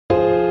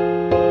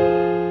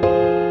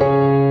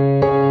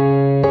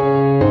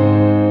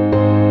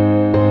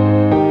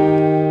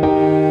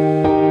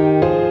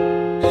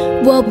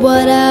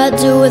what I'd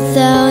do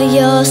without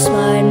your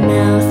smart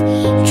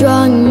mouth,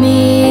 drawing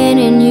me in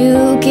and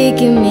you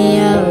kicking me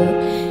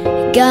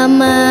out. Got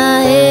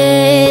my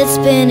head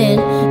spinning,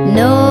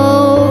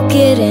 no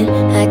kidding,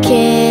 I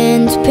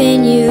can't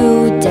pin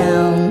you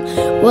down.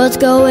 What's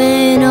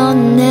going on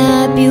in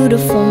that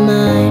beautiful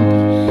mind?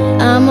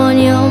 I'm on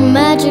your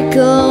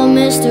magical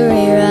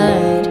mystery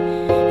ride,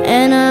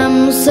 and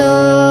I'm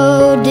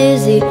so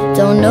dizzy,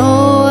 don't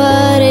know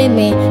what it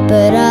means,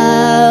 but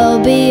I'll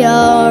be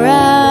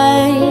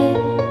alright.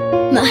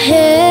 My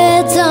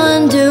head's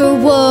underwater,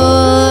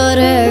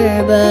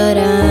 but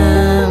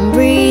I'm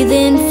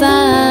breathing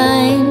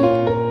fine.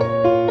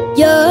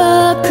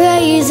 You're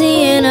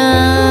crazy and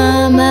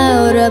I'm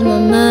out of my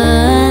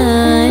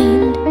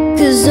mind,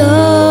 'cause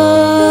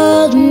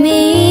old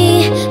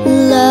me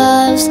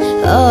loves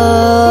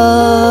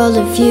all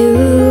of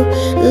you.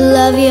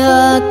 Love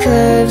your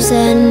curves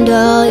and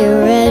all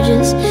your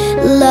edges,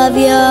 love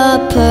your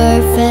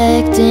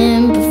perfect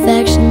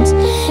imperfections.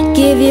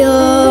 Give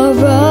your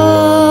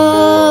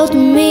all to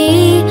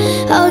me,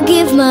 I'll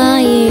give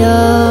my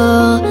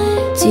all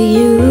to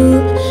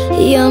you.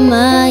 You're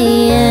my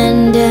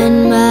end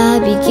and my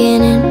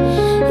beginning,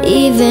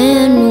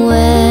 even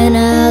when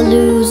I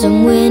lose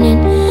I'm winning,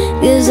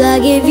 'cause I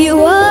give you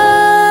all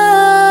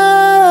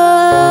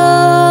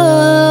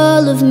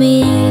of me,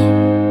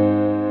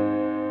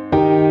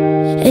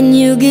 and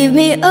you give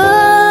me all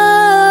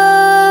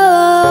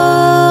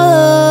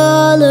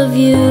of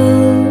you.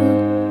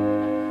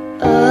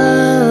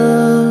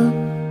 Oh,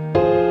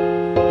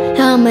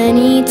 how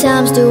many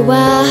times do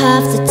I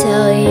have to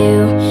tell you?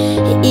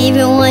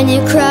 Even when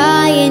you're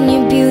crying,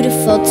 you're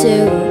beautiful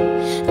too.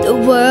 The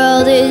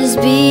world is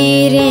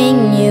beating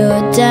you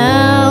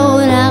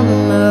down, I'm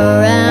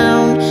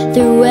around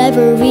through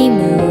every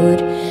mood.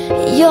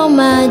 You're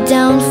my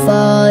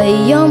downfall,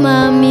 you're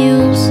my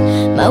muse,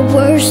 my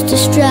worst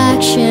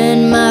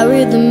distraction, my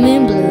rhythm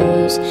and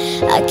blues.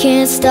 I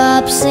can't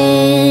stop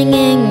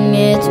singing,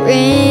 it's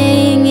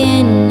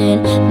ringing in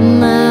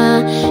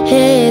my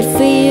head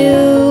for you.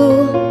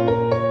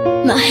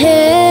 My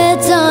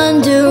head's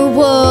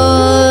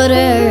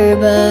underwater,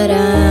 but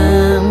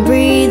I'm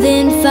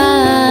breathing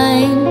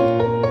fine.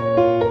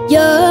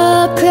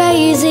 You're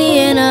crazy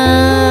and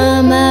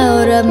I'm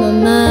out of my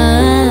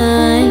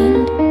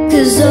mind,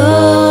 'cause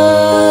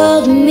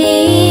old me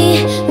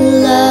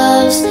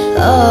loves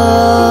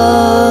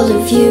all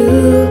of you.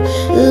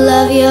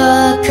 Love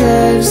your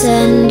curves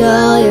and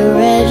all your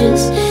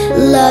edges,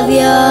 love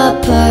your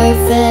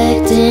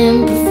perfect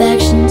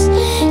imperfections.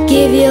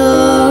 Give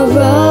your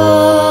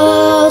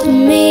all to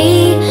me,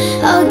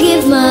 I'll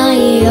give my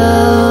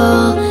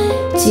all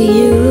to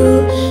you.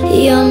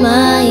 You're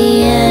my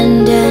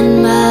end and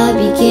my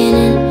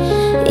beginning,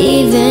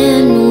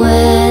 even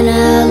when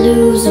I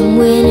lose I'm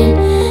winning,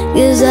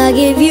 'cause I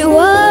give you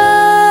all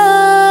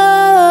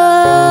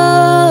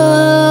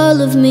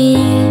of me,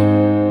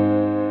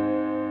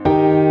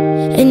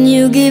 and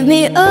you give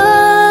me all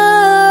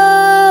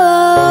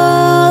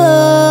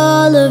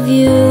of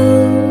you.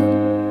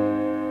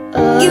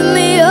 Give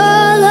me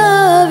all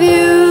of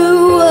you.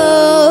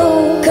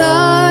 Oh,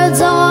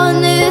 cards on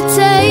the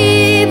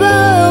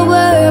table,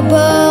 we're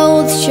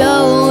both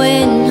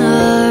showing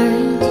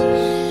hearts,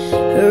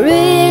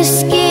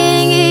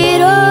 risking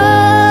it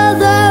all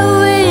though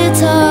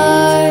it's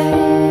hard,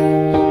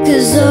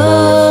 'cause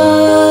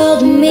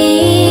old me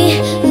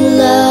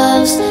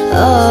loves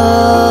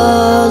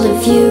all of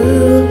you.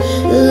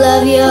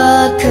 Love your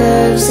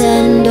curves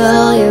and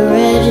all your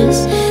edges,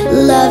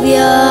 love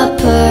your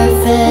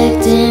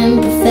perfect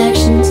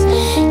imperfections.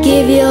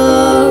 Give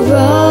your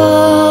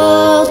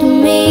all to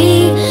me,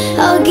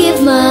 I'll give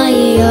my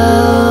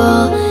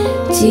all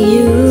to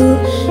you.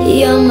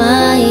 You're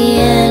my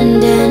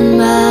end and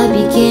my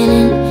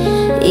beginning,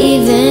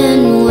 even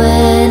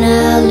when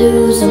I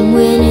lose I'm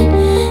winning,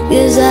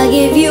 'cause I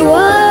give you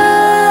all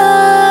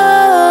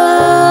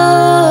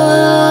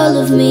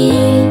of me,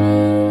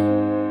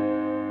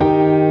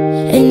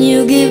 and you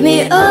give me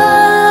all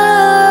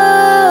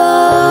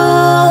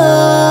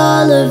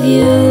of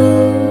you.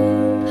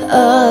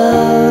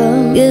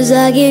 Oh, 'cause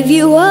I give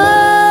you all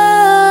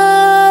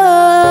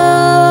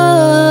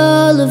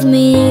of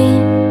me,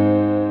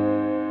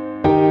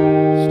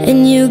 and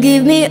you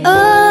give me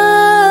all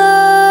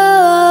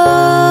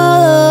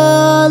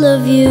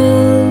of you.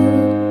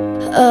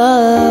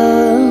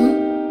 Oh,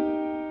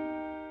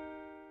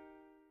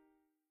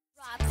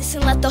 rock this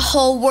and let the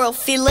whole world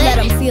feel it. Let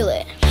 'em feel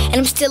it. And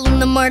I'm still in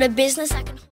the murder business.